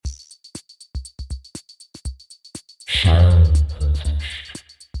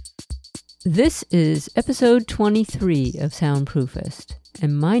This is episode 23 of Soundproofist,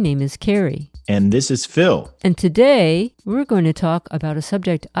 and my name is Carrie. And this is Phil. And today, we're going to talk about a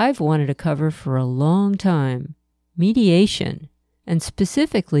subject I've wanted to cover for a long time, mediation, and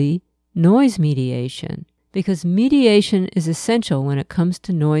specifically noise mediation, because mediation is essential when it comes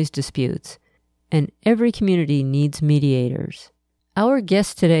to noise disputes, and every community needs mediators. Our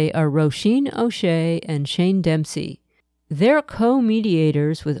guests today are Roisin O'Shea and Shane Dempsey. They're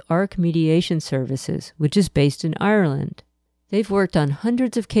co-mediators with ARC Mediation Services, which is based in Ireland. They've worked on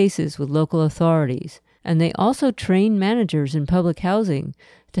hundreds of cases with local authorities, and they also train managers in public housing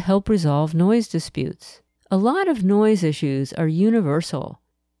to help resolve noise disputes. A lot of noise issues are universal,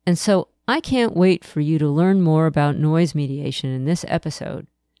 and so I can't wait for you to learn more about noise mediation in this episode.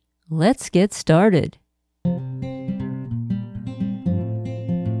 Let's get started.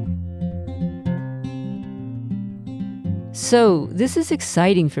 So, this is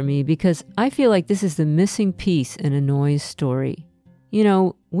exciting for me because I feel like this is the missing piece in a noise story. You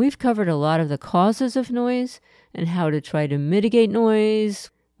know, we've covered a lot of the causes of noise and how to try to mitigate noise.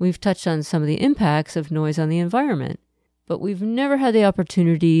 We've touched on some of the impacts of noise on the environment. But we've never had the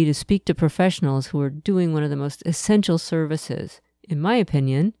opportunity to speak to professionals who are doing one of the most essential services, in my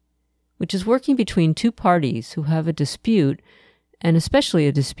opinion, which is working between two parties who have a dispute, and especially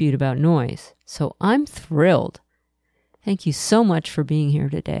a dispute about noise. So I'm thrilled. Thank you so much for being here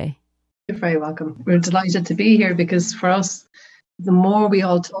today. You're very welcome. We're delighted to be here because for us, the more we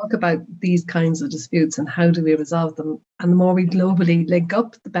all talk about these kinds of disputes and how do we resolve them, and the more we globally link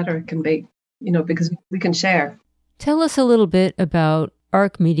up, the better it can be, because we can share. Tell us a little bit about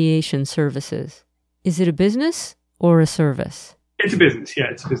ARC Mediation Services. Is it a business or a service? It's a business,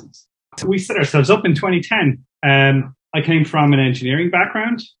 yeah, it's a business. So we set ourselves up in 2010. I came from an engineering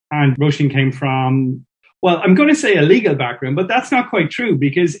background and Roisin came from, well, I'm going to say a legal background, but that's not quite true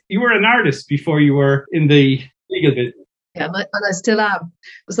because you were an artist before you were in the legal business. Yeah, and I still am.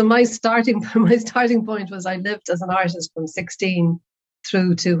 So my starting point was I lived as an artist from 16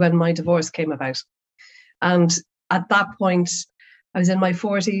 through to when my divorce came about. And at that point, I was in my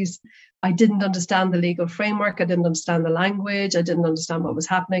 40s. I didn't understand the legal framework. I didn't understand the language. I didn't understand what was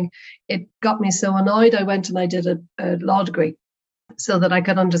happening. It got me so annoyed. I went and I did a law degree so that I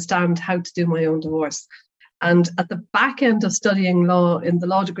could understand how to do my own divorce. And at the back end of studying law in the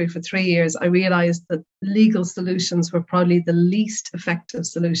law degree for 3 years, I realized that legal solutions were probably the least effective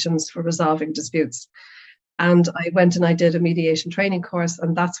solutions for resolving disputes. And I went and I did a mediation training course,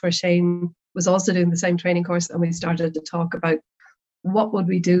 and that's where Shane was also doing the same training course. And we started to talk about what would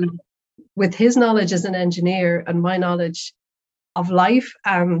we do with his knowledge as an engineer and my knowledge of life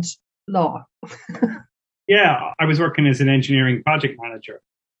and law. Yeah, I was working as an engineering project manager.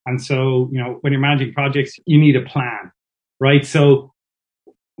 And so, when you're managing projects, you need a plan, right? So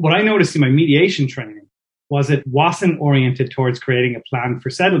what I noticed in my mediation training was it wasn't oriented towards creating a plan for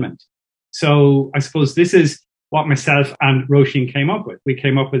settlement. So I suppose this is what myself and Roisin came up with. We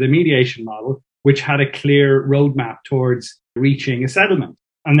came up with a mediation model, which had a clear roadmap towards reaching a settlement.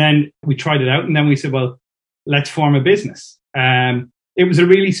 And then we tried it out and then we said, well, let's form a business. It was a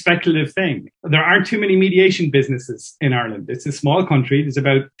really speculative thing. There aren't too many mediation businesses in Ireland. It's a small country. There's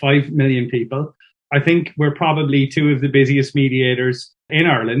about 5 million people. I think we're probably two of the busiest mediators in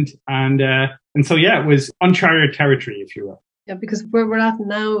Ireland. And so, yeah, it was uncharted territory, if you will. Yeah, because where we're at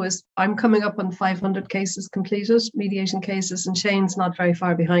now is I'm coming up on 500 cases completed, mediation cases, and Shane's not very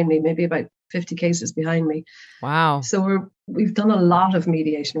far behind me, maybe about 50 cases behind me. Wow. So we've done a lot of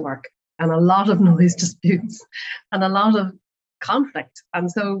mediation work and a lot of noise disputes and a lot of conflict. And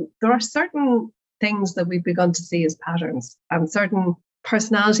so there are certain things that we've begun to see as patterns and certain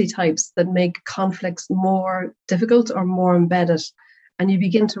personality types that make conflicts more difficult or more embedded. And you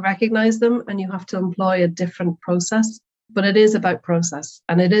begin to recognize them and you have to employ a different process. But it is about process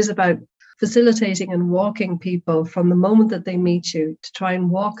and it is about facilitating and walking people from the moment that they meet you to try and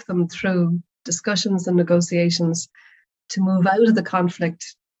walk them through discussions and negotiations to move out of the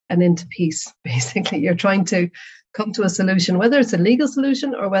conflict and into peace. Basically, you're trying to come to a solution, whether it's a legal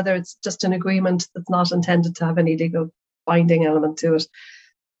solution or whether it's just an agreement that's not intended to have any legal binding element to it.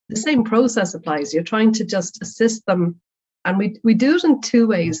 The same process applies. You're trying to just assist them. And we do it in two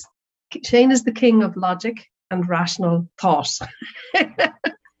ways. Shane is the king of logic and rational thought.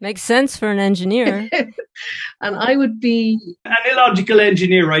 Makes sense for an engineer. And I would be... An illogical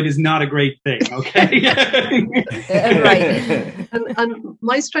engineer, right, is not a great thing, okay? Right. And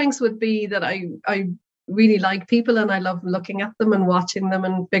my strengths would be that I really like people and I love looking at them and watching them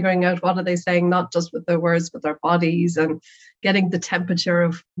and figuring out what are they saying, not just with their words, but their bodies, and getting the temperature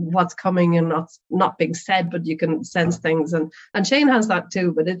of what's coming and not being said, but you can sense things. And Shane has that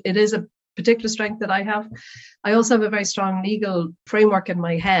too, but it is particular strength that I have. I also have a very strong legal framework in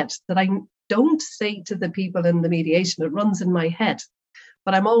my head that I don't say to the people in the mediation. It runs in my head.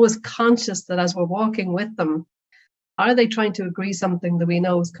 But I'm always conscious that as we're walking with them, are they trying to agree something that we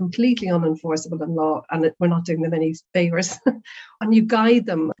know is completely unenforceable in law and we're not doing them any favors? And you guide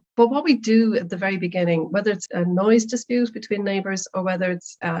them. But what we do at the very beginning, whether it's a noise dispute between neighbours or whether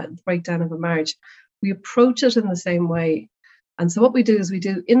it's a breakdown of a marriage, we approach it in the same way. And so what we do is we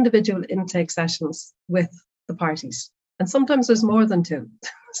do individual intake sessions with the parties. And sometimes there's more than two,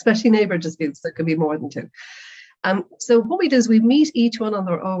 especially neighbour disputes, there could be more than two. So what we do is we meet each one on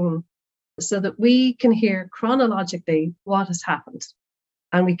their own so that we can hear chronologically what has happened.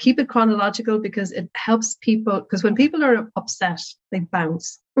 And we keep it chronological because it helps people, because when people are upset, they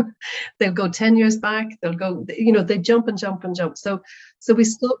bounce. They'll go 10 years back, they'll go, they jump and jump and jump. So we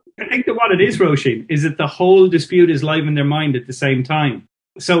still... I think that what it is, Roisin, is that the whole dispute is live in their mind at the same time.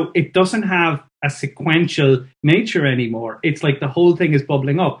 So it doesn't have a sequential nature anymore. It's like the whole thing is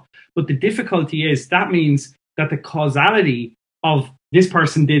bubbling up. But the difficulty is that means that the causality of this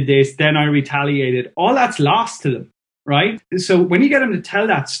person did this, then I retaliated, all that's lost to them, right? So when you get them to tell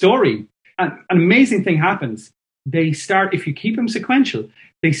that story, an amazing thing happens. They start, if you keep them sequential,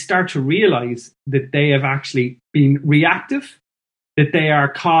 they start to realize that they have actually been reactive, that they are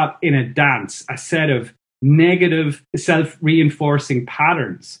caught in a dance, a set of negative self-reinforcing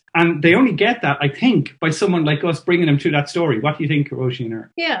patterns. And they only get that, I think, by someone like us bringing them to that story. What do you think, Roisin?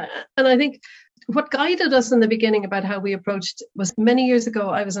 Yeah, and I think what guided us in the beginning about how we approached was many years ago,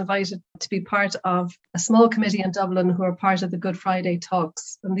 I was invited to be part of a small committee in Dublin who are part of the Good Friday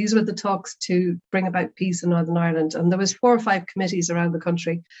talks. And these were the talks to bring about peace in Northern Ireland. And there was 4 or 5 committees around the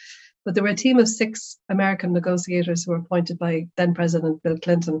country. But there were a team of 6 American negotiators who were appointed by then President Bill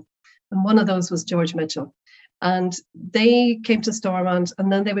Clinton. And one of those was George Mitchell. And they came to Stormont, and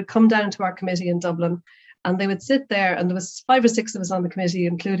then they would come down to our committee in Dublin. And they would sit there, and there was 5 or 6 of us on the committee,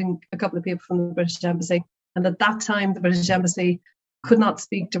 including a couple of people from the British Embassy. And at that time, the British Embassy could not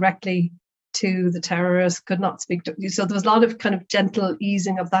speak directly to the terrorists, could not speak to... So there was a lot of kind of gentle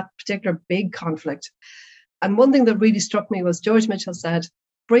easing of that particular big conflict. And one thing that really struck me was George Mitchell said,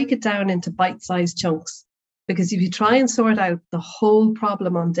 break it down into bite-sized chunks. Because if you try and sort out the whole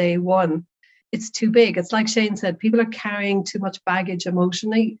problem on day one, it's too big. It's like Shane said, people are carrying too much baggage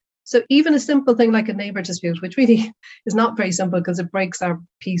emotionally. So even a simple thing like a neighbour dispute, which really is not very simple because it breaks our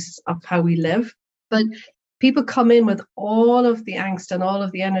piece of how we live. But people come in with all of the angst and all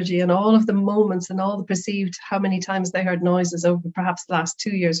of the energy and all of the moments and all the perceived how many times they heard noises over perhaps the last 2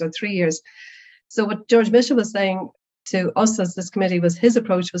 years or 3 years. So what George Mitchell was saying to us as this committee was his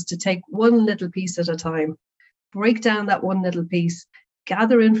approach was to take one little piece at a time, break down that one little piece,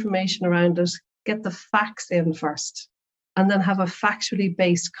 gather information around it, get the facts in first, and then have a factually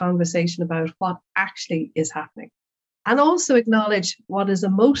based conversation about what actually is happening. And also acknowledge what is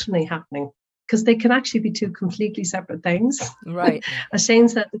emotionally happening, because they can actually be 2 completely separate things. Right. As Shane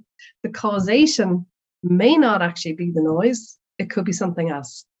said, the causation may not actually be the noise. It could be something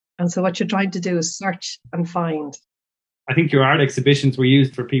else. And so what you're trying to do is search and find. I think your art exhibitions were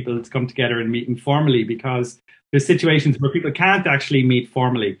used for people to come together and meet informally, because there's situations where people can't actually meet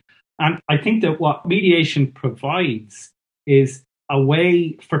formally. And I think that what mediation provides is a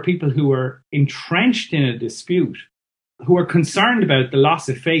way for people who are entrenched in a dispute, who are concerned about the loss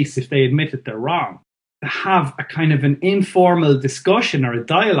of face if they admit that they're wrong, to have a kind of an informal discussion or a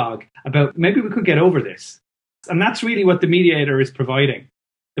dialogue about maybe we could get over this. And that's really what the mediator is providing,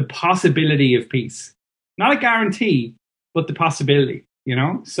 the possibility of peace. Not a guarantee, but the possibility,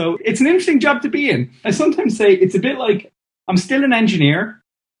 So it's an interesting job to be in. I sometimes say it's a bit like I'm still an engineer.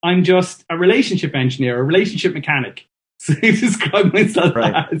 I'm just a relationship engineer, a relationship mechanic. So I describe myself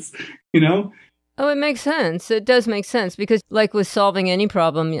as, Oh, it makes sense. It does make sense because like with solving any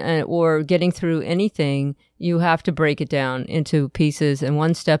problem or getting through anything, you have to break it down into pieces and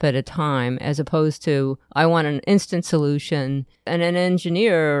one step at a time, as opposed to I want an instant solution. And an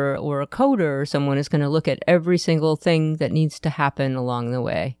engineer or a coder or someone is going to look at every single thing that needs to happen along the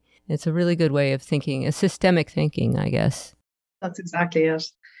way. It's a really good way of thinking, a systemic thinking, I guess. That's exactly it.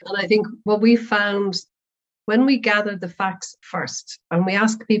 And I think what we found when we gather the facts first and we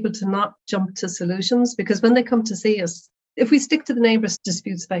ask people to not jump to solutions, because when they come to see us, if we stick to the neighbours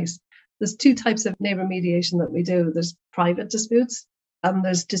dispute space, there's 2 types of neighbour mediation that we do. There's private disputes and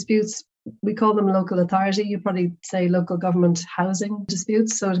there's disputes, we call them local authority. You probably say local government housing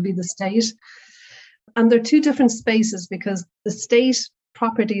disputes. So it'd be the state. And they're 2 different spaces because the state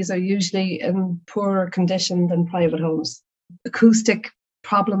properties are usually in poorer condition than private homes. Acoustic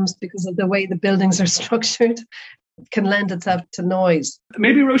problems because of the way the buildings are structured. can lend itself to noise.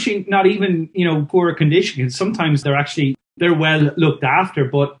 Maybe, Roisin, not even, poorer condition, because sometimes they're well looked after,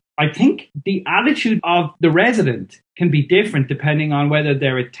 but I think the attitude of the resident can be different depending on whether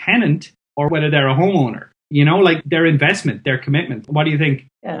they're a tenant or whether they're a homeowner, like their investment, their commitment. What do you think?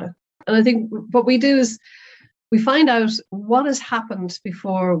 Yeah. And I think what we do is we find out what has happened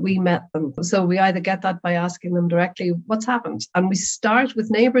before we met them. So we either get that by asking them directly, what's happened? And we start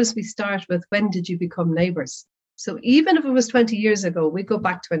with neighbours. We start with, when did you become neighbours? So even if it was 20 years ago, we go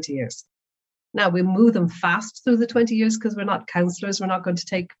back 20 years. Now, we move them fast through the 20 years because we're not counsellors. We're not going to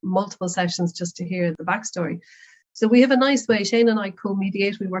take multiple sessions just to hear the backstory. So we have a nice way, Shane and I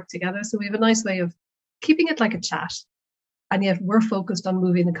co-mediate, we work together. So we have a nice way of keeping it like a chat. And yet we're focused on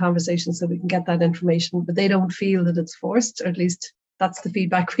moving the conversation so we can get that information, but they don't feel that it's forced, or at least that's the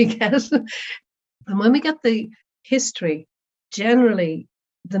feedback we get. And when we get the history, generally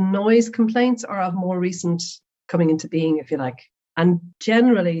the noise complaints are of more recent coming into being, if you like. And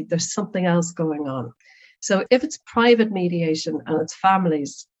generally, there's something else going on. So if it's private mediation and it's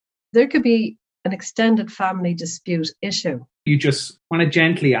families, there could be an extended family dispute issue. You just want to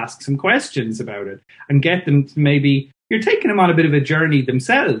gently ask some questions about it and get them to maybe, you're taking them on a bit of a journey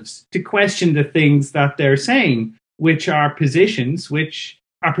themselves to question the things that they're saying, which are positions which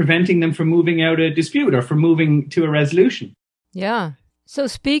are preventing them from moving out a dispute or from moving to a resolution. Yeah. So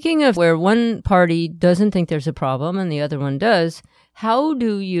speaking of where one party doesn't think there's a problem and the other one does, how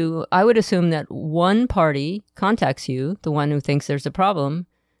do you, I would assume that one party contacts you, the one who thinks there's a problem,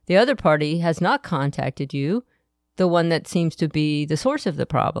 the other party has not contacted you, the one that seems to be the source of the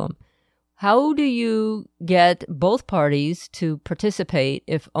problem. How do you get both parties to participate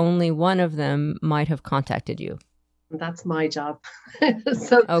if only one of them might have contacted you? That's my job.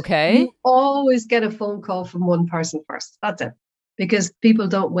 So okay. You always get a phone call from one person first. That's it. Because people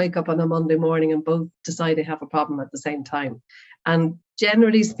don't wake up on a Monday morning and both decide they have a problem at the same time. And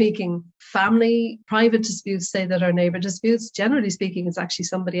generally speaking, family, private disputes, say that are neighbour disputes, generally speaking, it's actually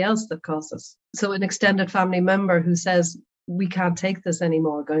somebody else that causes. So an extended family member who says, we can't take this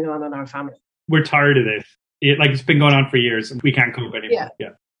anymore going on in our family. We're tired of this. It's been going on for years and we can't cope anymore. Yeah.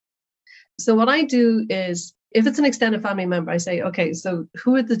 So what I do is, if it's an extended family member, I say, okay, so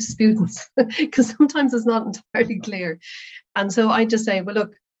who are the disputants? Because sometimes it's not entirely clear. And so I just say, well,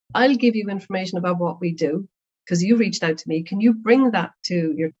 look, I'll give you information about what we do because you reached out to me. Can you bring that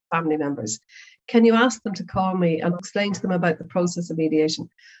to your family members? Can you ask them to call me and explain to them about the process of mediation?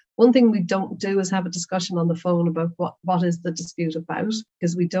 One thing we don't do is have a discussion on the phone about what is the dispute about,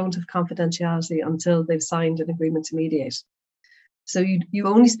 because we don't have confidentiality until they've signed an agreement to mediate. So you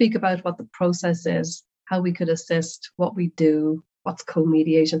only speak about what the process is, how we could assist, what we do, what's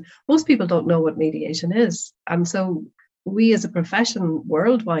co-mediation. Most people don't know what mediation is. And so we as a profession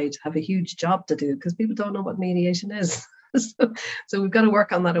worldwide have a huge job to do because people don't know what mediation is. So we've got to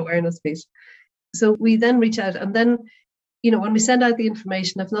work on that awareness piece. So we then reach out, and then, when we send out the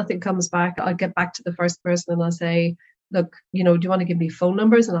information, if nothing comes back, I'll get back to the first person and I'll say, look, do you want to give me phone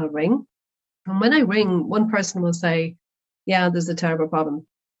numbers? And I'll ring. And when I ring, one person will say, yeah, there's a terrible problem.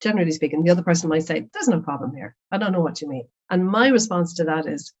 Generally speaking, the other person might say, there's no problem here. I don't know what you mean. And my response to that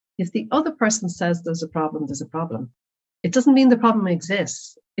is, if the other person says there's a problem, there's a problem. It doesn't mean the problem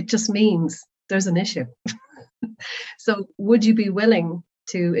exists. It just means there's an issue. So would you be willing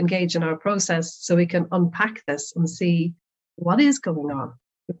to engage in our process so we can unpack this and see what is going on?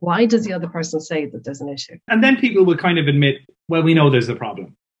 Why does the other person say that there's an issue? And then people will kind of admit, well, we know there's a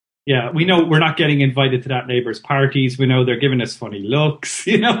problem. Yeah, we know we're not getting invited to that neighbour's parties. We know they're giving us funny looks.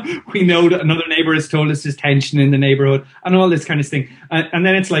 We know that another neighbour has told us there's tension in the neighbourhood and all this kind of thing. And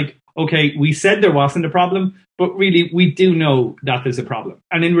then it's like, okay, we said there wasn't a problem, but really we do know that there's a problem.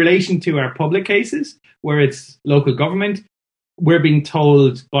 And in relation to our public cases, where it's local government, we're being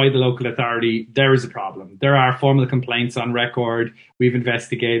told by the local authority there is a problem. There are formal complaints on record. We've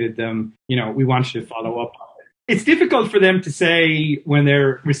investigated them. We want you to follow up. It's difficult for them to say when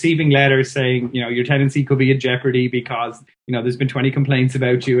they're receiving letters saying, your tenancy could be in jeopardy because, there's been 20 complaints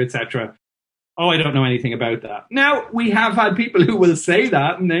about you, etc. Oh, I don't know anything about that. Now, we have had people who will say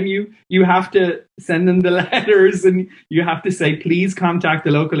that, and then you have to send them the letters and you have to say, please contact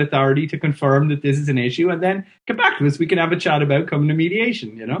the local authority to confirm that this is an issue, and then get back to us. We can have a chat about coming to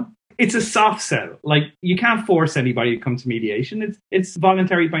mediation, It's a soft sell. Like, you can't force anybody to come to mediation. It's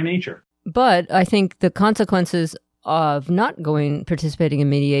voluntary by nature. But I think the consequences of not participating in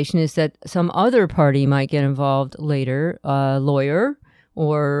mediation is that some other party might get involved later, a lawyer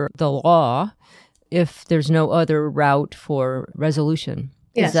or the law, if there's no other route for resolution.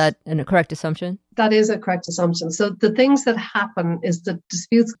 Yes. Is that a correct assumption? That is a correct assumption. So the things that happen is that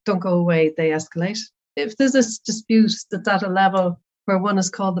disputes don't go away, they escalate. If there's this dispute that's at a level where one has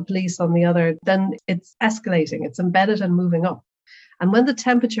called the police on the other, then it's escalating, it's embedded and moving up. And when the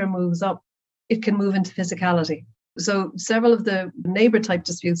temperature moves up, it can move into physicality. So several of the neighbour type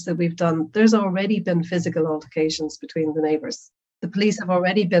disputes that we've done, there's already been physical altercations between the neighbours. The police have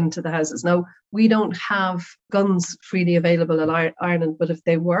already been to the houses. Now, we don't have guns freely available in Ireland, but if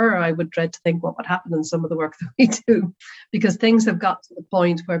they were, I would dread to think what would happen in some of the work that we do, because things have got to the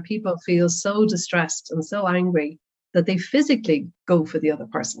point where people feel so distressed and so angry that they physically go for the other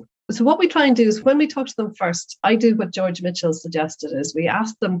person. So what we try and do is when we talk to them first, I do what George Mitchell suggested, is we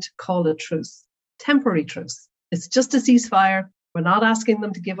ask them to call a truce, temporary truce. It's just a ceasefire. We're not asking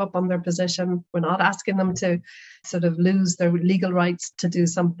them to give up on their position. We're not asking them to sort of lose their legal rights to do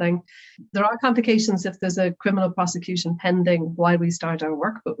something. There are complications if there's a criminal prosecution pending while we start our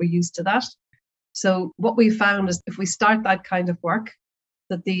work, but we're used to that. So what we found is if we start that kind of work,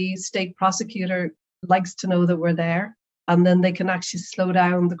 that the state prosecutor likes to know that we're there, and then they can actually slow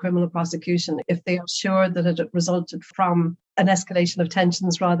down the criminal prosecution if they are sure that it resulted from an escalation of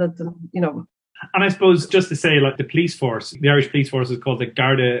tensions rather than, And I suppose just to say, like the police force, the Irish police force is called the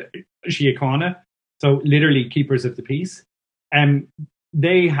Garda Síochána, so literally keepers of the peace.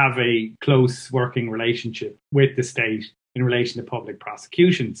 They have a close working relationship with the state in relation to public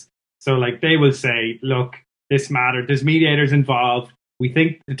prosecutions. So like they will say, look, this matter, there's mediators involved. We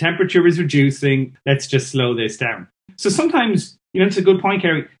think the temperature is reducing. Let's just slow this down. So sometimes, it's a good point,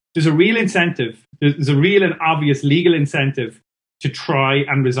 Kerry. There's a real incentive. There's a real and obvious legal incentive to try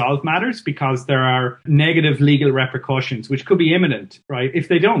and resolve matters because there are negative legal repercussions, which could be imminent, right, if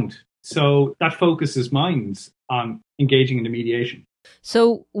they don't. So that focuses minds on engaging in the mediation.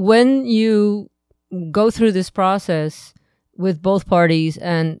 So when you go through this process with both parties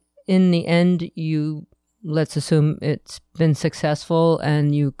and in the end you, let's assume it's been successful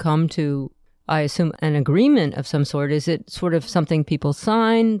and you come to, I assume, an agreement of some sort, is it sort of something people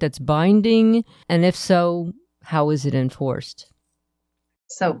sign that's binding? And if so, how is it enforced?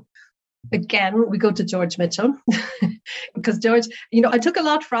 So again, we go to George Mitchell because George, I took a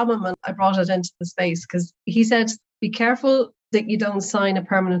lot from him and I brought it into the space because he said, be careful that you don't sign a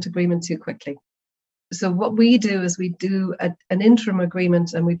permanent agreement too quickly. So what we do is we do an interim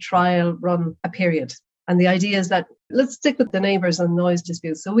agreement and we trial run a period. And the idea is that let's stick with the neighbours and noise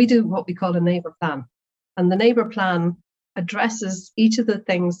disputes. So we do what we call a neighbour plan. And the neighbour plan addresses each of the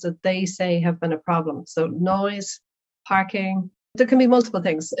things that they say have been a problem. So noise, parking, there can be multiple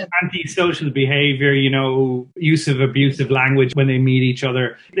things. Antisocial behaviour, use of abusive language when they meet each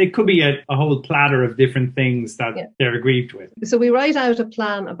other. There could be a whole platter of different things that they're aggrieved with. So we write out a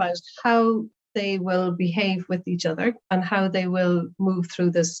plan about how they will behave with each other and how they will move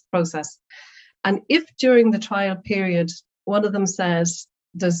through this process. And if during the trial period, one of them says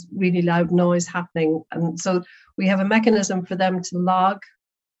there's really loud noise happening, and so we have a mechanism for them to log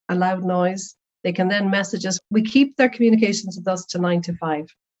a loud noise, they can then message us. We keep their communications with us to 9 to 5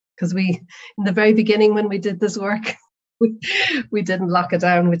 because in the very beginning when we did this work, we didn't lock it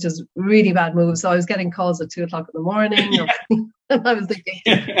down, which is really bad move. So I was getting calls at 2 o'clock in the morning and I was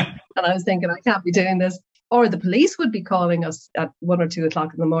thinking, I can't be doing this. Or the police would be calling us at 1 or 2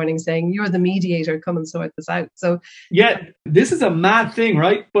 o'clock in the morning saying, you're the mediator, come and sort this out. So yeah, this is a mad thing,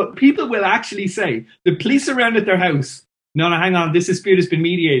 right? But people will actually say, the police are around at their house. No, hang on, this dispute has been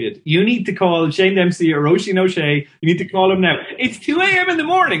mediated. You need to call Shane Dempsey or Roisin O'Shea. You need to call them now. It's 2 a.m. in the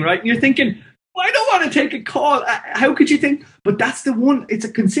morning, right? And you're thinking, well, I don't want to take a call. How could you think? But that's the one, it's a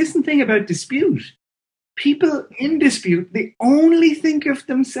consistent thing about dispute. People in dispute, they only think of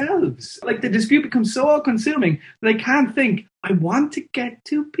themselves. Like the dispute becomes so all-consuming that they can't think, I want to get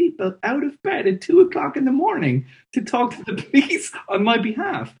two people out of bed at 2 o'clock in the morning to talk to the police on my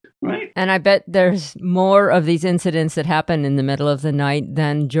behalf, right? And I bet there's more of these incidents that happen in the middle of the night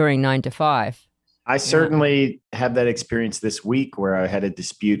than during 9 to 5. I certainly had that experience this week where I had a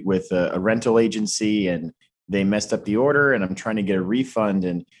dispute with a rental agency and they messed up the order and I'm trying to get a refund.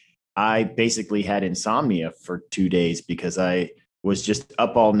 And I basically had insomnia for 2 days because I was just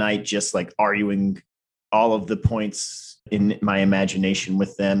up all night, just like arguing all of the points in my imagination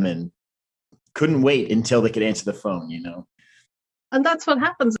with them and couldn't wait until they could answer the phone, And that's what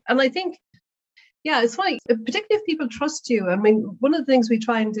happens. And I think, it's funny, particularly if people trust you. I mean, one of the things we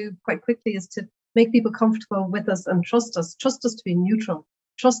try and do quite quickly is to make people comfortable with us and trust us to be neutral,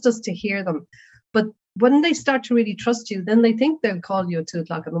 trust us to hear them. But when they start to really trust you, then they think they'll call you at 2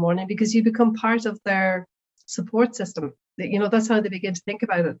 o'clock in the morning because you become part of their support system. That's how they begin to think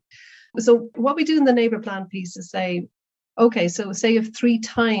about it. So what we do in the neighbour plan piece is say, okay, so say if 3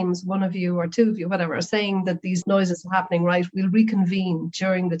 times one of you or 2 of you, whatever, are saying that these noises are happening, right, we'll reconvene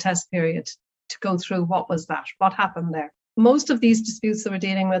during the test period to go through what was that, what happened there. Most of these disputes that we're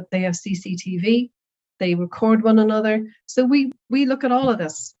dealing with, they have CCTV, they record one another. So we look at all of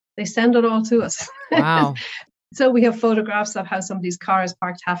this. They send it all to us. Wow. So we have photographs of how somebody's car is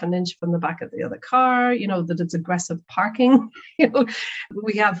parked half an inch from the back of the other car, that it's aggressive parking.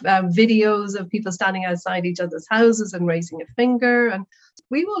 We have videos of people standing outside each other's houses and raising a finger. And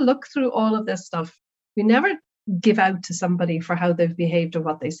we will look through all of this stuff. We never give out to somebody for how they've behaved or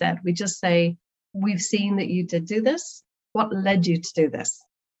what they said. We just say, we've seen that you did do this. What led you to do this?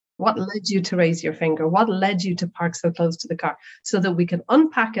 What led you to raise your finger? What led you to park so close to the car? So that we can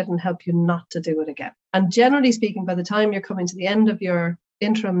unpack it and help you not to do it again. And generally speaking, by the time you're coming to the end of your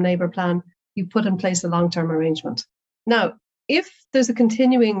interim neighbour plan, you put in place a long-term arrangement. Now, if there's a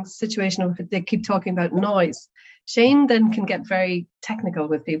continuing situation of they keep talking about noise, Shane then can get very technical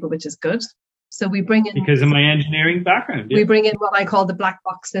with people, which is good. So we bring in... Because of my engineering background. Yeah. We bring in what I call the black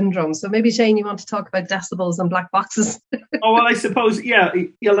box syndrome. So maybe, Shane, you want to talk about decibels and black boxes? Oh, well, I suppose, yeah,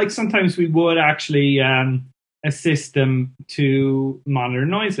 like sometimes we would actually assist them to monitor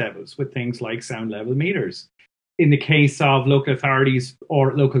noise levels with things like sound level meters. In the case of local authorities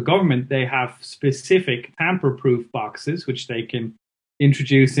or local government, they have specific tamper-proof boxes which they can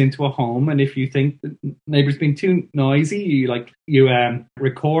introduce into a home, and if you think the neighbor's being too noisy, you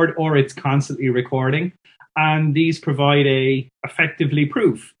record, or it's constantly recording, and these provide a effectively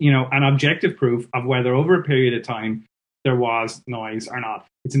proof, an objective proof of whether over a period of time there was noise or not.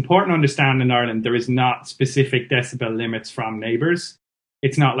 It's important to understand in Ireland there is not specific decibel limits from neighbours.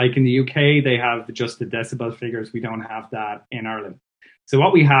 It's not like in the UK they have adjusted decibel figures. We don't have that in Ireland. So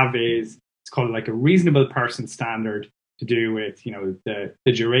what we have is, it's called like a reasonable person standard, to do with, the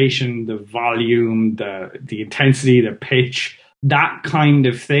duration, the volume, the intensity, the pitch, that kind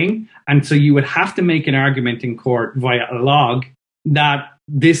of thing. And so you would have to make an argument in court via a log that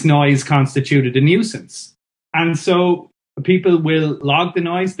this noise constituted a nuisance. And so people will log the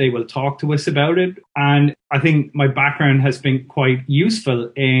noise, they will talk to us about it. And I think my background has been quite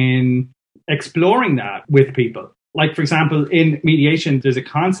useful in exploring that with people. Like, for example, in mediation, there's a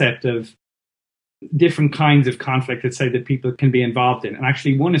concept of different kinds of conflict, let's say, that people can be involved in. And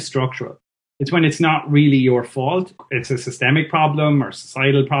actually one is structural. It's when it's not really your fault. It's a systemic problem or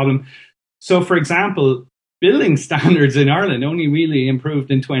societal problem. So, for example, building standards in Ireland only really improved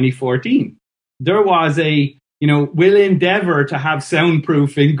in 2014. There was we'll endeavour to have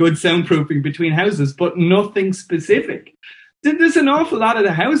soundproofing, good soundproofing between houses, but nothing specific. There's an awful lot of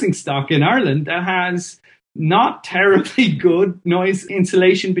the housing stock in Ireland that has not terribly good noise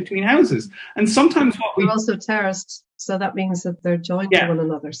insulation between houses. And sometimes they're also terraced, so that means that they're joined to one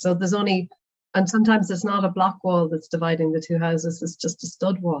another. So and sometimes it's not a block wall that's dividing the two houses, it's just a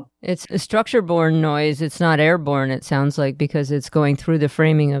stud wall. It's a structure-borne noise, it's not airborne, it sounds like, because it's going through the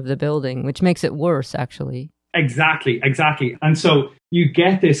framing of the building, which makes it worse, actually. Exactly. And so you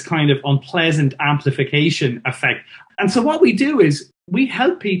get this kind of unpleasant amplification effect. And so what we do is we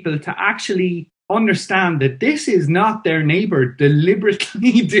help people to actually understand that this is not their neighbor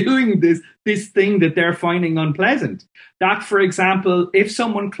deliberately doing this thing that they're finding unpleasant. That, for example, if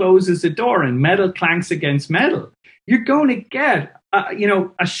someone closes a door and metal clanks against metal, you're going to get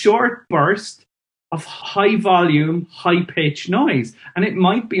a short burst of high volume, high pitch noise. And it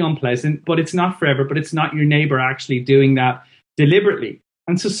might be unpleasant, but it's not forever, but it's not your neighbor actually doing that deliberately.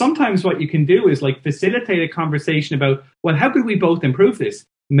 And so sometimes what you can do is facilitate a conversation about, well, how could we both improve this?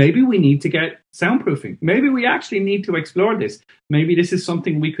 Maybe we need to get soundproofing. Maybe we actually need to explore this. Maybe this is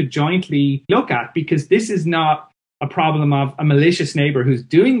something we could jointly look at, because this is not a problem of a malicious neighbor who's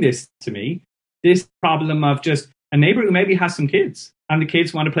doing this to me. This problem of just a neighbor who maybe has some kids and the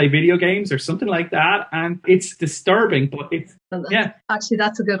kids want to play video games or something like that. And it's disturbing, but Actually,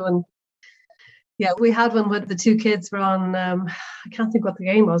 that's a good one. Yeah, we had one where the two kids were on, I can't think what the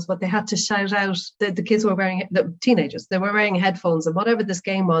game was, but they had to shout out, the kids were wearing, the teenagers, they were wearing headphones, and whatever this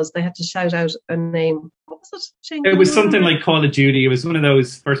game was, they had to shout out a name. What was it, Shane? It was something like Call of Duty. It was one of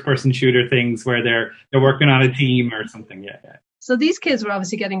those first-person shooter things where they're working on a team or something, yeah. So these kids were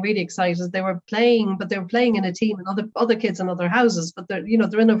obviously getting really excited. They were playing, but they were playing in a team, and other kids in other houses, but they're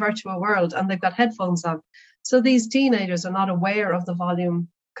in a virtual world and they've got headphones on. So these teenagers are not aware of the volume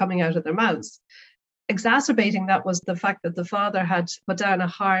coming out of their mouths. Exacerbating that was the fact that the father had put down a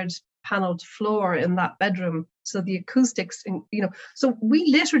hard panelled floor in that bedroom. So the acoustics, so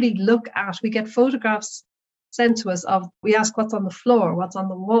we literally we get photographs sent to us we ask what's on the floor, what's on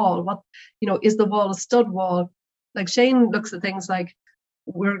the wall, is the wall a stud wall? Like Shane looks at things like,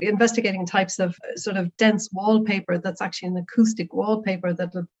 we're investigating types of sort of dense wallpaper that's actually an acoustic wallpaper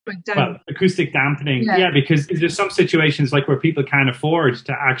that will break down. Well, acoustic dampening. Yeah, because there's some situations like where people can't afford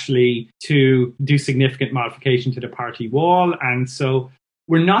to actually to do significant modification to the party wall. And so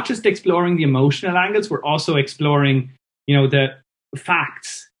we're not just exploring the emotional angles, we're also exploring, the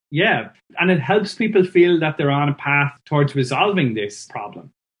facts. Yeah. And it helps people feel that they're on a path towards resolving this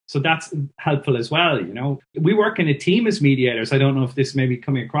problem. So that's helpful as well. We work in a team as mediators. I don't know if this may be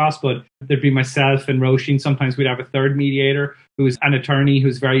coming across, but there'd be myself and Roisin. Sometimes we'd have a third mediator who's an attorney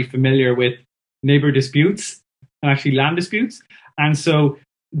who's very familiar with neighbor disputes and actually land disputes. And so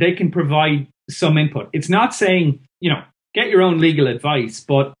they can provide some input. It's not saying, get your own legal advice,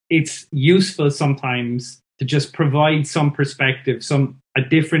 but it's useful sometimes to just provide some perspective, a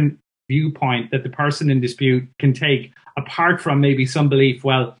different viewpoint that the person in dispute can take, apart from maybe some belief,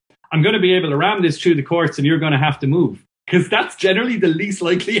 well, I'm going to be able to ram this through the courts and you're going to have to move. Because that's generally the least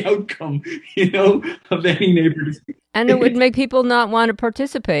likely outcome, of any neighbor dispute. And it would make people not want to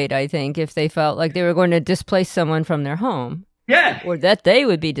participate, I think, if they felt like they were going to displace someone from their home. Yeah. Or that they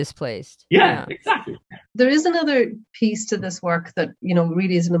would be displaced. Yeah, exactly. There is another piece to this work that,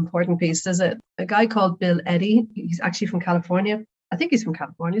 really is an important piece. There's a guy called Bill Eddy. He's actually from California. I think he's from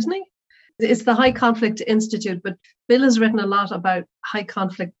California, isn't he? It's the High Conflict Institute, but Bill has written a lot about high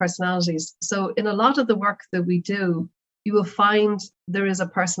conflict personalities. So in a lot of the work that we do, you will find there is a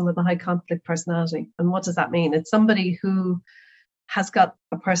person with a high conflict personality. And what does that mean? It's somebody who has got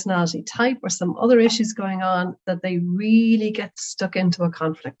a personality type or some other issues going on that they really get stuck into a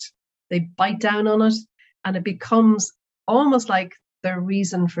conflict. They bite down on it and it becomes almost like their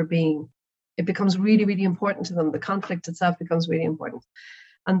reason for being. It becomes really, really important to them. The conflict itself becomes really important.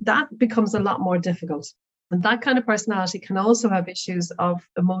 And that becomes a lot more difficult. And that kind of personality can also have issues of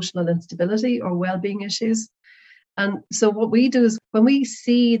emotional instability or well-being issues. And so what we do is when we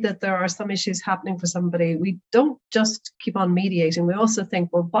see that there are some issues happening for somebody, we don't just keep on mediating. We also think,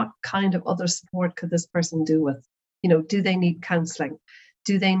 well, what kind of other support could this person do with? Do they need counselling?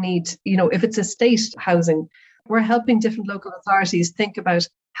 Do they need, if it's estate housing, we're helping different local authorities think about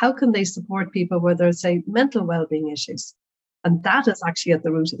how can they support people where there's, say, mental well-being issues. And that is actually at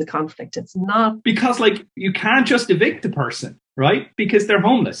the root of the conflict. It's not... Because, you can't just evict a person, right? Because they're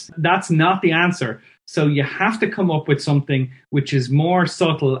homeless. That's not the answer. So you have to come up with something which is more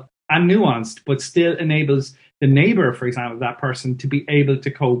subtle and nuanced, but still enables the neighbour, for example, that person to be able to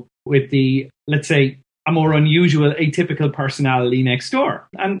cope with the, let's say, a more unusual, atypical personality next door.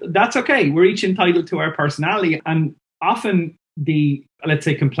 And that's okay. We're each entitled to our personality. And often the, let's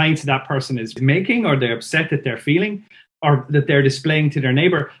say, complaints that person is making, or they're upset that they're feeling, or that they're displaying to their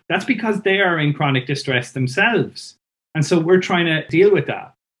neighbour, that's because they are in chronic distress themselves. And so we're trying to deal with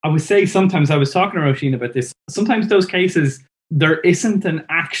that. I would say sometimes, I was talking to Roisin about this, sometimes those cases, there isn't an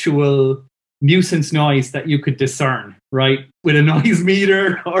actual nuisance noise that you could discern, right? With a noise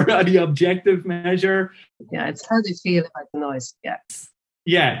meter or any objective measure. Yeah, it's how they feel about the noise. Yeah.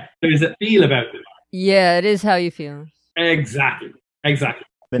 Yeah, there's a feel about it. Yeah, it is how you feel. Exactly.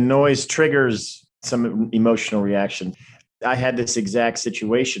 The noise triggers some emotional reaction. I had this exact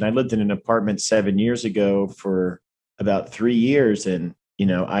situation. I lived in an apartment 7 years ago for about 3 years. And,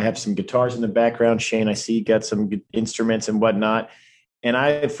 I have some guitars in the background. Shane, I see you got some good instruments and whatnot.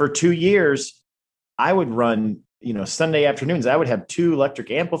 And for 2 years, I would run, Sunday afternoons, I would have 2 electric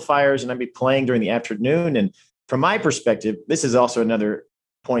amplifiers and I'd be playing during the afternoon. And from my perspective, this is also another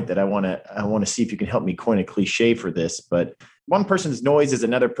point that I want to see if you can help me coin a cliche for this. But one person's noise is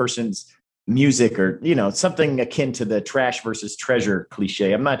another person's music, or, something akin to the trash versus treasure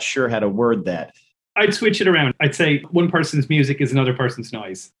cliche. I'm not sure how to word that. I'd switch it around. I'd say one person's music is another person's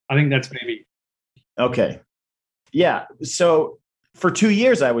noise. I think that's maybe. Okay. Yeah. So for 2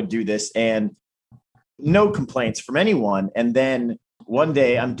 years, I would do this and no complaints from anyone. And then one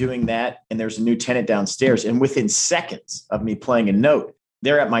day I'm doing that and there's a new tenant downstairs. And within seconds of me playing a note,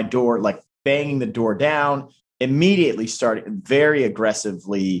 they're at my door, like banging the door down, immediately started very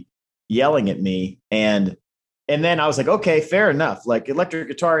aggressively yelling at me. And then I was like, okay, fair enough. Like, electric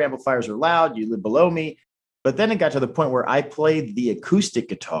guitar amplifiers are loud. You live below me. But then it got to the point where I played the acoustic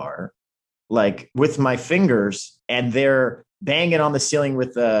guitar, like with my fingers, and they're banging on the ceiling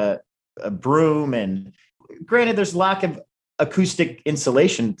with a broom. And granted, there's lack of acoustic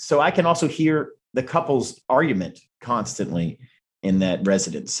insulation. So I can also hear the couple's argument constantly in that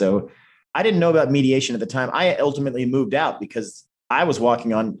residence. So I didn't know about mediation at the time. I ultimately moved out because I was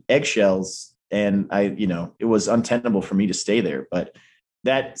walking on eggshells. And it was untenable for me to stay there. But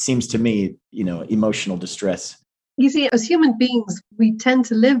that seems to me, emotional distress. You see, as human beings, we tend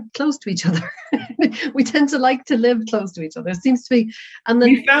to live close to each other. We tend to like to live close to each other. It seems to be. And then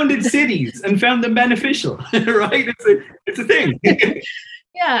we founded cities and found them beneficial, right? It's a thing.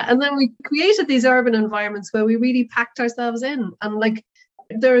 Yeah, and then we created these urban environments where we really packed ourselves in. And like,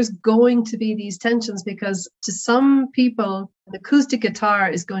 there's going to be these tensions because to some people, an acoustic guitar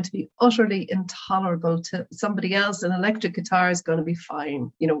is going to be utterly intolerable. To somebody else, an electric guitar is going to be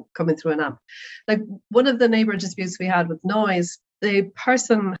fine, coming through an amp. Like one of the neighbor disputes we had with noise, the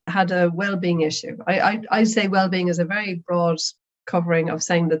person had a well-being issue. I say well-being is a very broad covering of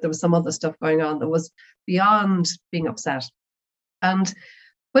saying that there was some other stuff going on that was beyond being upset. And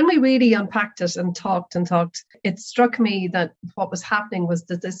when we really unpacked it and talked, it struck me that what was happening was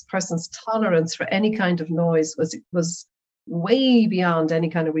that this person's tolerance for any kind of noise was way beyond any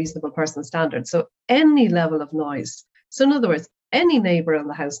kind of reasonable person standard. So any level of noise. So in other words, any neighbor in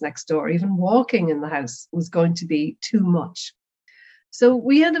the house next door, even walking in the house, was going to be too much. So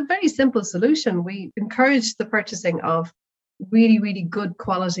we had a very simple solution. We encouraged the purchasing of really, really good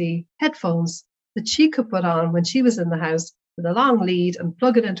quality headphones that she could put on when she was in the house, with a long lead, and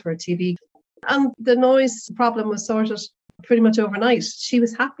plug it into her TV. And the noise problem was sorted pretty much overnight. She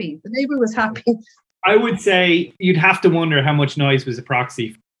was happy. The neighbor was happy. I would say you'd have to wonder how much noise was a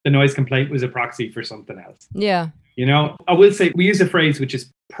proxy. The noise complaint was a proxy for something else. Yeah. I will say we use a phrase which is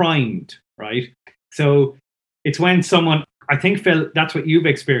primed, right? So it's when someone, I think, Phil, that's what you've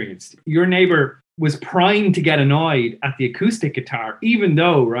experienced. Your neighbor was primed to get annoyed at the acoustic guitar, even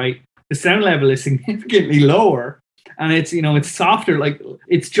though, right, the sound level is significantly lower. And it's softer, like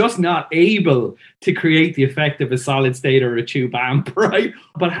it's just not able to create the effect of a solid state or a tube amp, right?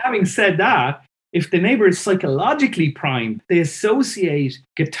 But having said that, if the neighbor is psychologically primed, they associate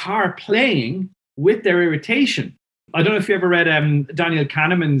guitar playing with their irritation. I don't know if you ever read Daniel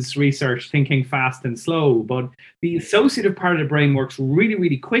Kahneman's research, Thinking Fast and Slow, but the associative part of the brain works really,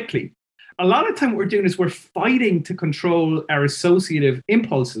 really quickly. A lot of time what we're doing is we're fighting to control our associative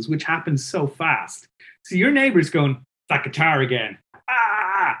impulses, which happens so fast. So your neighbor's going, that guitar again.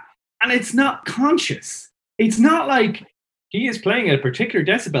 And it's not conscious. It's not like he is playing at a particular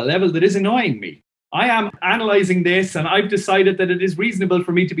decibel level that is annoying me. I am analyzing this and I've decided that it is reasonable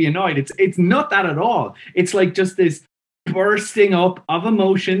for me to be annoyed. It's not that at all. It's like just this bursting up of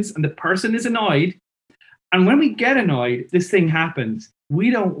emotions and the person is annoyed. And when we get annoyed, this thing happens. We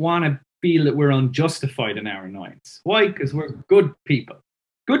don't want to feel that we're unjustified in our annoyance. Why? Because we're good people.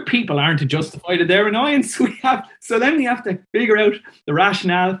 Good people aren't justified in their annoyance. So then we have to figure out the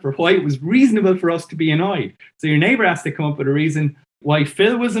rationale for why it was reasonable for us to be annoyed. So your neighbor has to come up with a reason why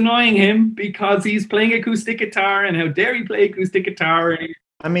Phil was annoying him because he's playing acoustic guitar, and how dare he play acoustic guitar.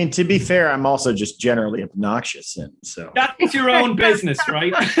 I mean, to be fair, I'm also just generally obnoxious, and so that's your own business,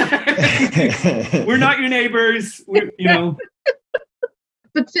 right? We're not your neighbors,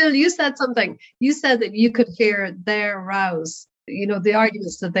 But Phil, you said something. You said that you could hear their rows, the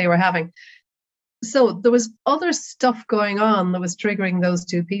arguments that they were having. So there was other stuff going on that was triggering those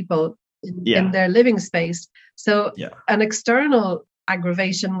two people in their living space. So an external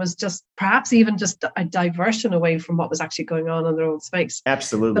aggravation was perhaps even just a diversion away from what was actually going on in their own space.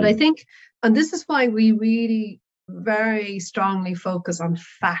 Absolutely. But I think, and this is why we really very strongly focus on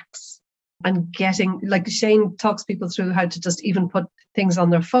facts and getting, like Shane talks people through how to just even put things on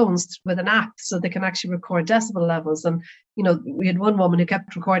their phones with an app so they can actually record decibel levels. And, we had one woman who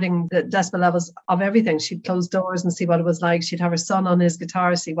kept recording the decibel levels of everything. She'd close doors and see what it was like. She'd have her son on his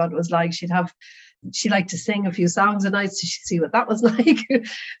guitar, see what it was like. She liked to sing a few songs a night, so she'd see what that was like.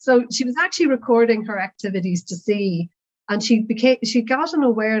 So she was actually recording her activities to see, and she got an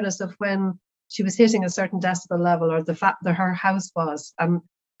awareness of when she was hitting a certain decibel level, or the fact that her house was.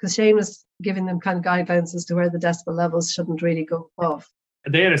 Because Shane was giving them kind of guidelines as to where the decibel levels shouldn't really go above.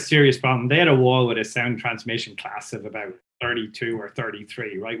 They had a serious problem. They had a wall with a sound transmission class of about 32 or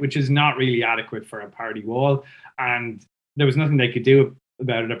 33, right, which is not really adequate for a party wall. And there was nothing they could do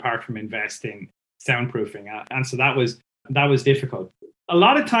about it apart from invest in soundproofing. And so that was difficult. A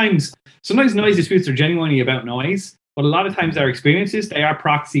lot of times, sometimes noise disputes are genuinely about noise, but a lot of times our experiences, they are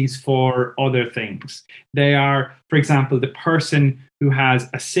proxies for other things. They are, for example, the person who has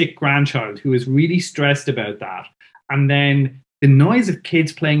a sick grandchild who is really stressed about that. And then the noise of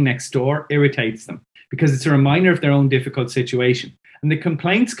kids playing next door irritates them because it's a reminder of their own difficult situation. And the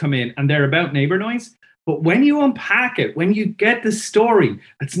complaints come in and they're about neighbor noise. But when you unpack it, when you get the story,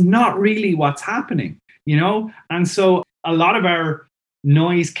 it's not really what's happening, And so a lot of our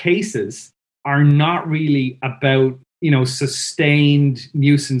noise cases are not really about sustained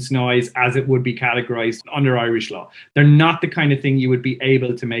nuisance noise as it would be categorized under Irish law. They're not the kind of thing you would be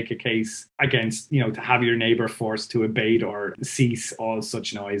able to make a case against, to have your neighbour forced to abate or cease all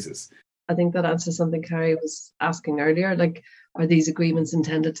such noises. I think that answers something Carrie was asking earlier, like, are these agreements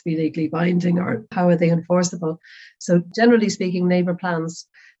intended to be legally binding, or how are they enforceable? So generally speaking, neighbour plans,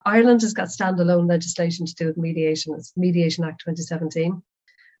 Ireland has got standalone legislation to do with mediation. It's Mediation Act 2017.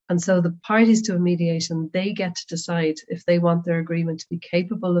 And so the parties to a mediation, they get to decide if they want their agreement to be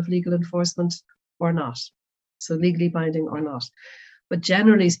capable of legal enforcement or not. So legally binding or not. But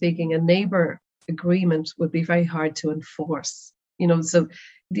generally speaking, a neighbour agreement would be very hard to enforce. So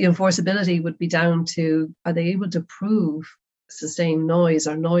the enforceability would be down to, are they able to prove sustained noise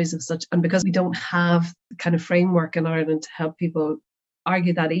or noise of such? And because we don't have the kind of framework in Ireland to help people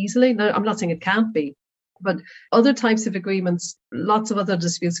argue that easily. Now, I'm not saying it can't be, but other types of agreements, lots of other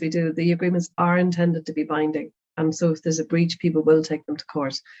disputes we do, the agreements are intended to be binding. And so if there's a breach, people will take them to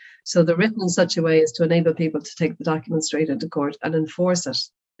court. So they're written in such a way as to enable people to take the document straight into court and enforce it.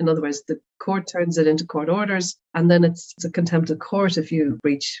 In other words, the court turns it into court orders, and then it's a contempt of court if you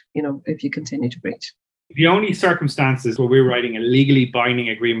breach, if you continue to breach. The only circumstances where we're writing a legally binding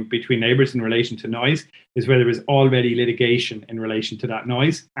agreement between neighbours in relation to noise is where there is already litigation in relation to that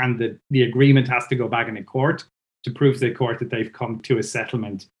noise, and the agreement has to go back in a court to prove to the court that they've come to a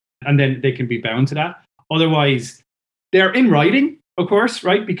settlement, and then they can be bound to that. Otherwise, they're in writing, of course,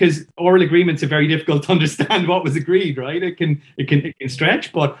 right? Because oral agreements are very difficult to understand what was agreed, right? It can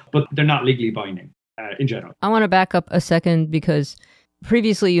stretch, but they're not legally binding in general. I want to back up a second because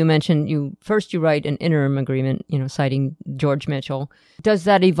previously you mentioned you write an interim agreement, citing George Mitchell. Does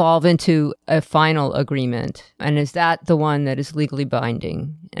that evolve into a final agreement? And is that the one that is legally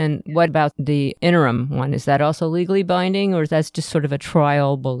binding? And what about the interim one? Is that also legally binding, or is that just sort of a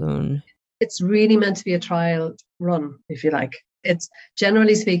trial balloon? It's really meant to be a trial run, if you like. It's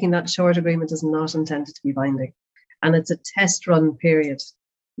generally speaking, that short agreement is not intended to be binding. And it's a test run period.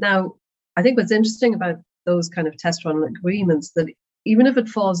 Now, I think what's interesting about those kind of test run agreements, that even if it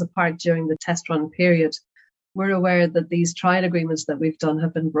falls apart during the test run period, we're aware that these trial agreements that we've done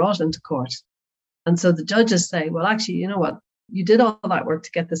have been brought into court. And so the judges say, well, actually, you know what? You did all that work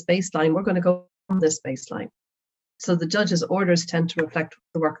to get this baseline. We're going to go on this baseline. So the judge's orders tend to reflect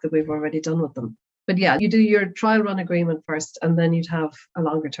the work that we've already done with them. But yeah, you do your trial run agreement first, and then you'd have a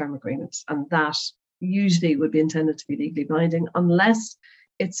longer term agreement. And that usually would be intended to be legally binding, unless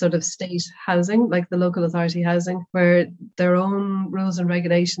it's sort of state housing, like the local authority housing, where their own rules and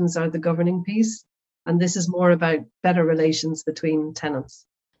regulations are the governing piece. And this is more about better relations between tenants.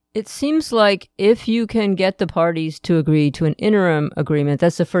 It seems like if you can get the parties to agree to an interim agreement,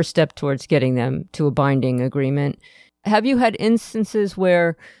 that's the first step towards getting them to a binding agreement. Have you had instances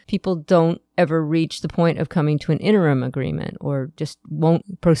where people don't ever reach the point of coming to an interim agreement or just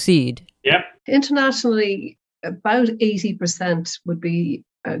won't proceed? Yep. Internationally, about 80% would be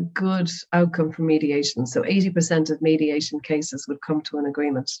a good outcome for mediation. So 80% of mediation cases would come to an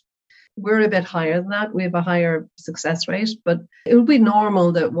agreement. We're a bit higher than that. We have a higher success rate, but it would be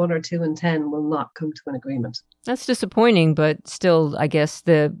normal that 1 or 2 in 10 will not come to an agreement. That's disappointing, but still, I guess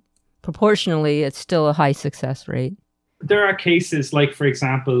proportionally, it's still a high success rate. There are cases like, for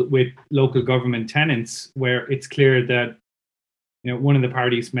example, with local government tenants where it's clear that one of the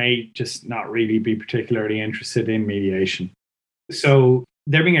parties may just not really be particularly interested in mediation. So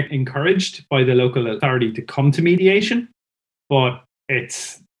they're being encouraged by the local authority to come to mediation, but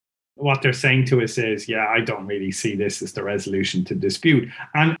it's what they're saying to us is, yeah, I don't really see this as the resolution to dispute.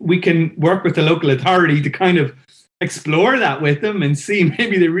 And we can work with the local authority to kind of explore that with them and see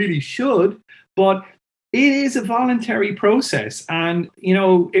maybe they really should, but it is a voluntary process. And,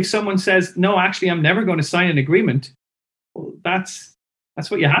 if someone says, no, actually, I'm never going to sign an agreement, well, that's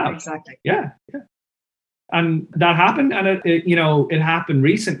what you have. Exactly. Yeah. And that happened. And it happened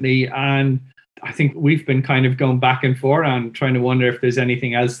recently. And I think we've been kind of going back and forth and trying to wonder if there's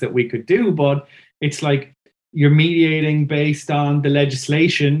anything else that we could do. But it's like you're mediating based on the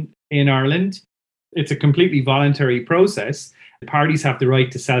legislation in Ireland. It's a completely voluntary process. The parties have the right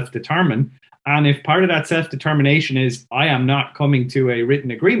to self-determine. And if part of that self-determination is, I am not coming to a written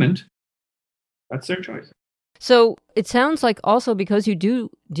agreement, that's their choice. So it sounds like also because you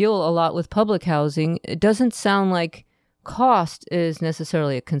do deal a lot with public housing, it doesn't sound like cost is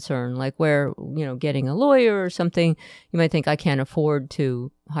necessarily a concern. Like where, getting a lawyer or something, you might think I can't afford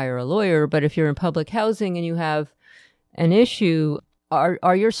to hire a lawyer. But if you're in public housing and you have an issue,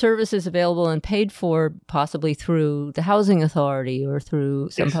 are your services available and paid for possibly through the housing authority or through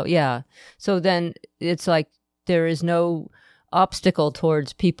some? Yes. Yeah. So then it's like there is no obstacle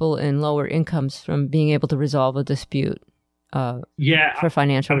towards people in lower incomes from being able to resolve a dispute. For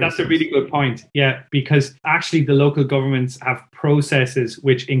financial reasons. That's a really good point. Yeah, because actually the local governments have processes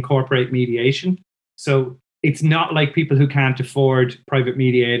which incorporate mediation. So it's not like people who can't afford private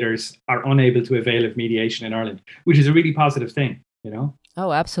mediators are unable to avail of mediation in Ireland, which is a really positive thing, you know?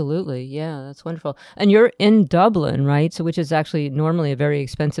 Oh, absolutely. Yeah, that's wonderful. And you're in Dublin, right? So which is actually normally a very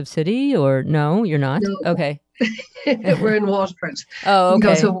expensive city, or no, you're not? No. Okay. We're in Waterford. Oh,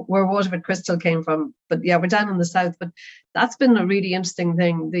 okay. So where Waterford Crystal came from. But yeah, we're down in the south. But that's been a really interesting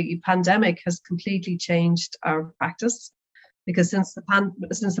thing. The pandemic has completely changed our practice, because since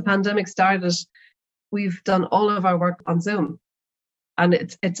the pandemic started, we've done all of our work on Zoom. And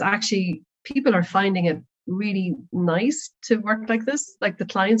it's actually, people are finding it really nice to work like this. Like the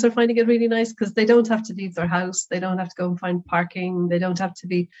clients are finding it really nice because they don't have to leave their house. They don't have to go and find parking. They don't have to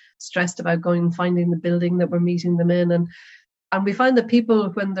be stressed about going and finding the building that we're meeting them in. And we find that people,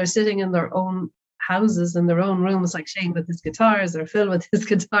 when they're sitting in their own houses, in their own rooms, like Shane with his guitars or Phil with his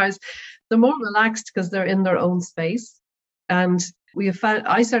guitars, they're more relaxed because they're in their own space. And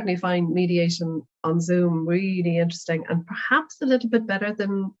I certainly find mediation on Zoom really interesting, and perhaps a little bit better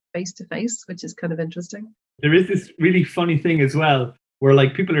than face-to-face, which is kind of interesting. There is this really funny thing as well, where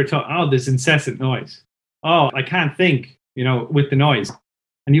like people are talking, oh, there's incessant noise. Oh, I can't think, with the noise.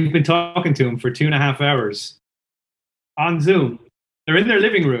 And you've been talking to them for 2.5 hours on Zoom. They're in their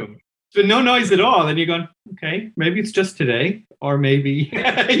living room. So no noise at all. And you're going, okay, maybe it's just today, or maybe.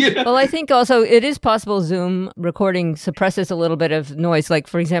 Well, I think also it is possible Zoom recording suppresses a little bit of noise. Like,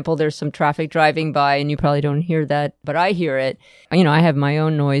 for example, there's some traffic driving by and you probably don't hear that, but I hear it. I have my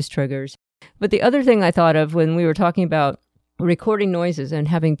own noise triggers. But the other thing I thought of when we were talking about recording noises and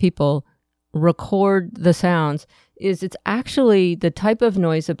having people record the sounds is it's actually the type of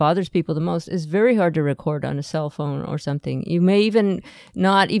noise that bothers people the most is very hard to record on a cell phone or something. You may even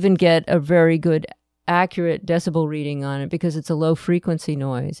not even get a very good accurate decibel reading on it because it's a low frequency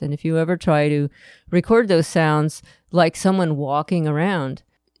noise. And if you ever try to record those sounds like someone walking around,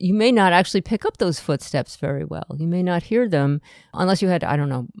 you may not actually pick up those footsteps very well. You may not hear them unless you had, I don't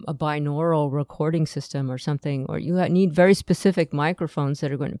know, a binaural recording system or something, or you need very specific microphones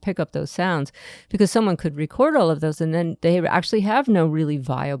that are going to pick up those sounds, because someone could record all of those and then they actually have no really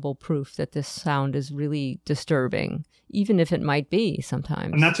viable proof that this sound is really disturbing, even if it might be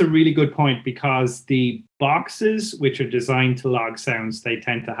sometimes. And that's a really good point, because the boxes which are designed to log sounds, they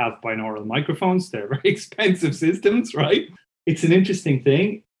tend to have binaural microphones. They're very expensive systems, right? It's an interesting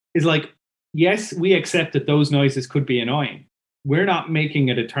thing. Is like, yes, we accept that those noises could be annoying. We're not making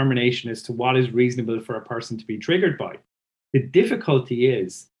a determination as to what is reasonable for a person to be triggered by. The difficulty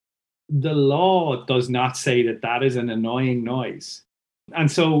is the law does not say that that is an annoying noise. And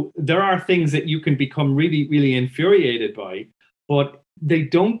so there are things that you can become really, really infuriated by, but they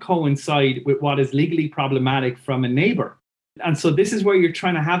don't coincide with what is legally problematic from a neighbor. And so this is where you're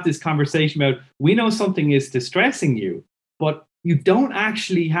trying to have this conversation about, we know something is distressing you, but you don't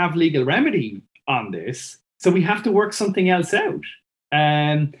actually have legal remedy on this. So we have to work something else out.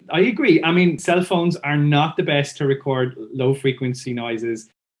 And I agree. I mean, cell phones are not the best to record low frequency noises.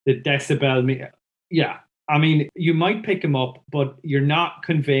 The decibel, yeah. I mean, you might pick them up, but you're not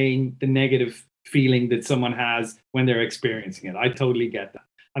conveying the negative feeling that someone has when they're experiencing it. I totally get that.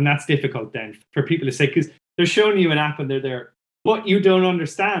 And that's difficult then for people to say, because they're showing you an app and they're there, but you don't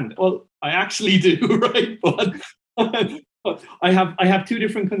understand. Well, I actually do, right? But I have two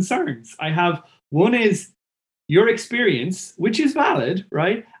different concerns. One is your experience, which is valid,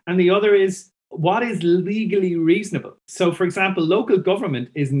 right? And the other is what is legally reasonable. So, for example, local government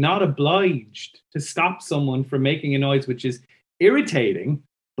is not obliged to stop someone from making a noise which is irritating,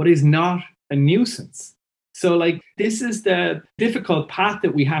 but is not a nuisance. So, like, this is the difficult path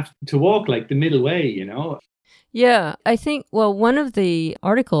that we have to walk, like the middle way, Yeah, I think, one of the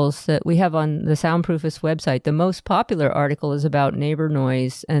articles that we have on the Soundproofist website, the most popular article is about neighbor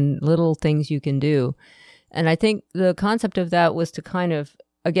noise and little things you can do. And I think the concept of that was to kind of,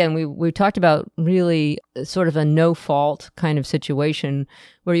 again, we talked about really sort of a no-fault kind of situation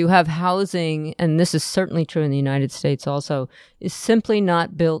where you have housing, and this is certainly true in the United States also, is simply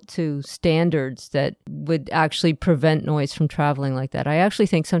not built to standards that would actually prevent noise from traveling like that. I actually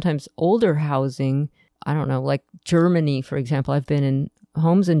think sometimes older housing, I don't know, like Germany, for example. I've been in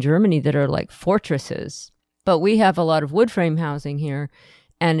homes in Germany that are like fortresses, but we have a lot of wood frame housing here,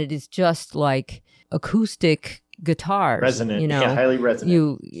 and it is just like acoustic guitars. Resonant, highly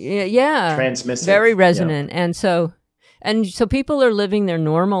resonant. Transmissive. Very resonant. Yeah. And so people are living their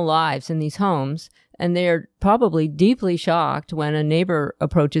normal lives in these homes, And they're probably deeply shocked when a neighbor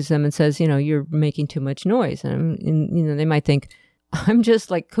approaches them and says, you're making too much noise. And they might think, I'm just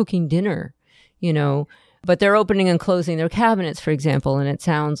like cooking dinner, but they're opening and closing their cabinets, for example. And it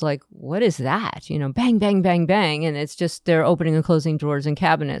sounds like, what is that? Bang, bang, bang, bang. And it's just they're opening and closing drawers and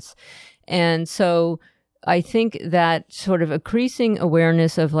cabinets. And so I think that sort of increasing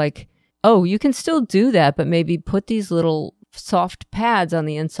awareness of like, oh, you can still do that, but maybe put these little soft pads on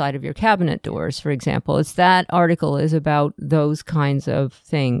the inside of your cabinet doors, for example. That article is about those kinds of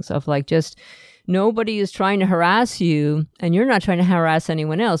things of like just nobody is trying to harass you and you're not trying to harass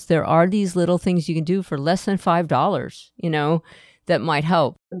anyone else. There are these little things you can do for less than $5, that might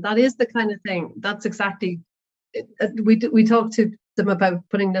help. That is the kind of thing. That's exactly, we talked to them about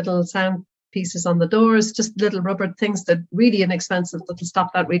putting little sound pieces on the doors, just little rubber things that really inexpensive that will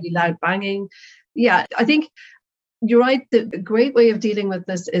stop that really loud banging. Yeah, I think you're right. The great way of dealing with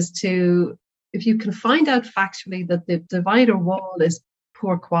this is if you can find out factually that the divider wall is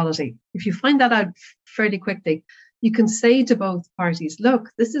poor quality, if you find that out fairly quickly, you can say to both parties,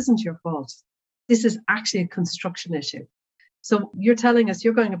 look, this isn't your fault. This is actually a construction issue. So you're telling us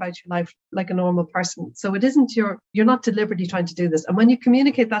you're going about your life like a normal person. So it isn't you're not deliberately trying to do this. And when you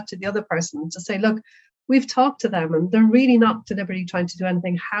communicate that to the other person, to say, look, we've talked to them and they're really not deliberately trying to do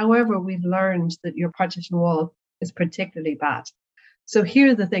anything. However, we've learned that your partition wall is particularly bad. So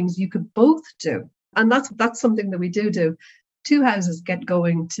here are the things you could both do. And that's something that we do. Two houses get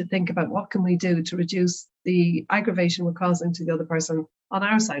going to think about what can we do to reduce the aggravation we're causing to the other person on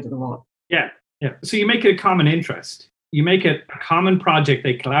our side of the wall. Yeah. So you make it a common interest. You make it a common project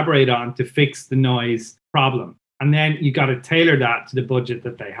they collaborate on to fix the noise problem. And then you got to tailor that to the budget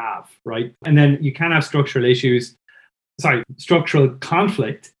that they have, right? And then you can have structural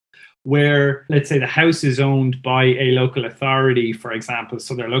conflict where, let's say, the house is owned by a local authority, for example,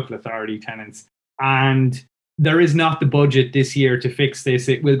 so they're local authority tenants, and there is not the budget this year to fix this.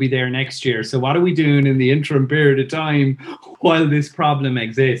 It will be there next year. So what are we doing in the interim period of time while this problem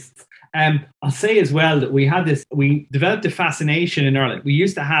exists? I'll say as well that we developed a fascination in Ireland. We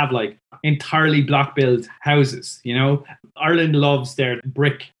used to have like entirely block built houses, Ireland loves their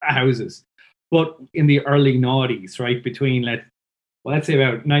brick houses. But in the early noughties, right, between let's say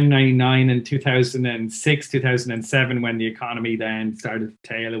about 1999 and 2006, 2007, when the economy then started to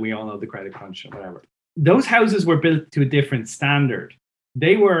tail and we all know the credit crunch and whatever. Those houses were built to a different standard.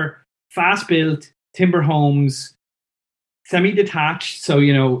 They were fast built, timber homes, semi-detached, so,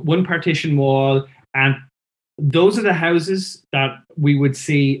 one partition wall. And those are the houses that we would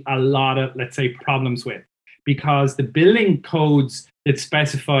see a lot of, let's say, problems with, because the building codes that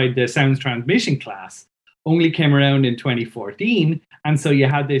specified the sound transmission class only came around in 2014. And so you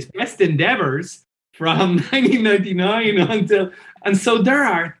had this best endeavors from 1999 and so there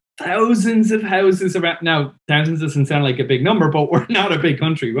are thousands of houses around. Now, thousands doesn't sound like a big number, but we're not a big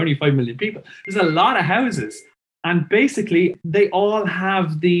country. We're only 5 million people. There's a lot of houses. And basically, they all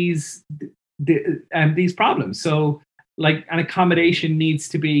have these problems. So, like, an accommodation needs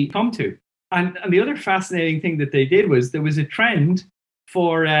to be come to. And the other fascinating thing that they did was there was a trend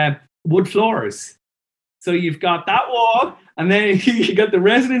for wood floors. So you've got that wall, and then you got the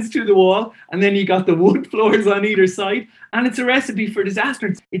residents to the wall, and then you got the wood floors on either side. And it's a recipe for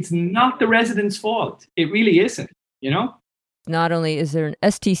disaster. It's not the residents' fault. It really isn't, Not only is there an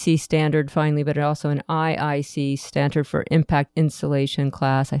STC standard finally, but also an IIC standard for impact insulation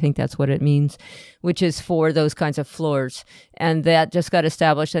class. I think that's what it means, which is for those kinds of floors. And that just got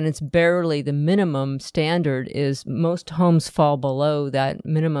established, and it's barely the minimum standard. Is most homes fall below that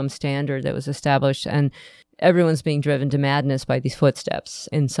minimum standard that was established. And everyone's being driven to madness by these footsteps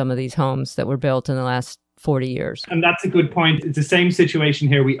in some of these homes that were built in the last 40 years. And that's a good point. It's the same situation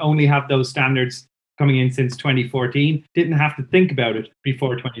here. We only have those standards coming in since 2014. Didn't have to think about it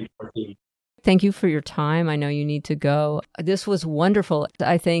before 2014. Thank you for your time. I know you need to go. This was wonderful.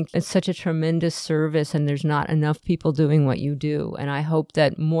 I think it's such a tremendous service, and there's not enough people doing what you do. And I hope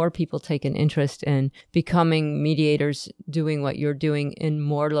that more people take an interest in becoming mediators, doing what you're doing in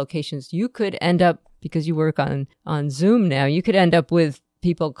more locations. You could end up, because you work on Zoom now, you could end up with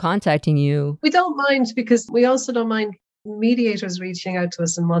people contacting you. We don't mind, because we also don't mind mediators reaching out to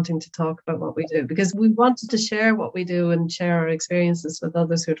us and wanting to talk about what we do, because we wanted to share what we do and share our experiences with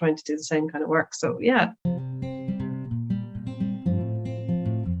others who are trying to do the same kind of work. So, yeah.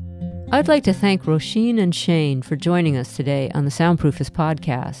 I'd like to thank Roisin and Shane for joining us today on the Soundproofist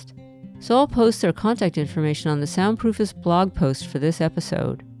podcast. So I'll post their contact information on the Soundproofist blog post for this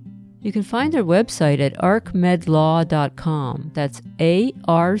episode. You can find their website at arcmedlaw.com. That's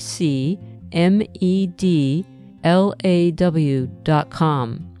ARCMEDLAW.com.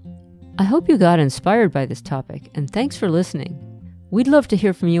 I hope you got inspired by this topic, and thanks for listening. We'd love to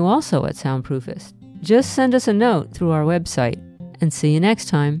hear from you also at Soundproofist. Just send us a note through our website, and see you next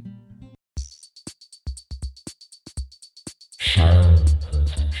time.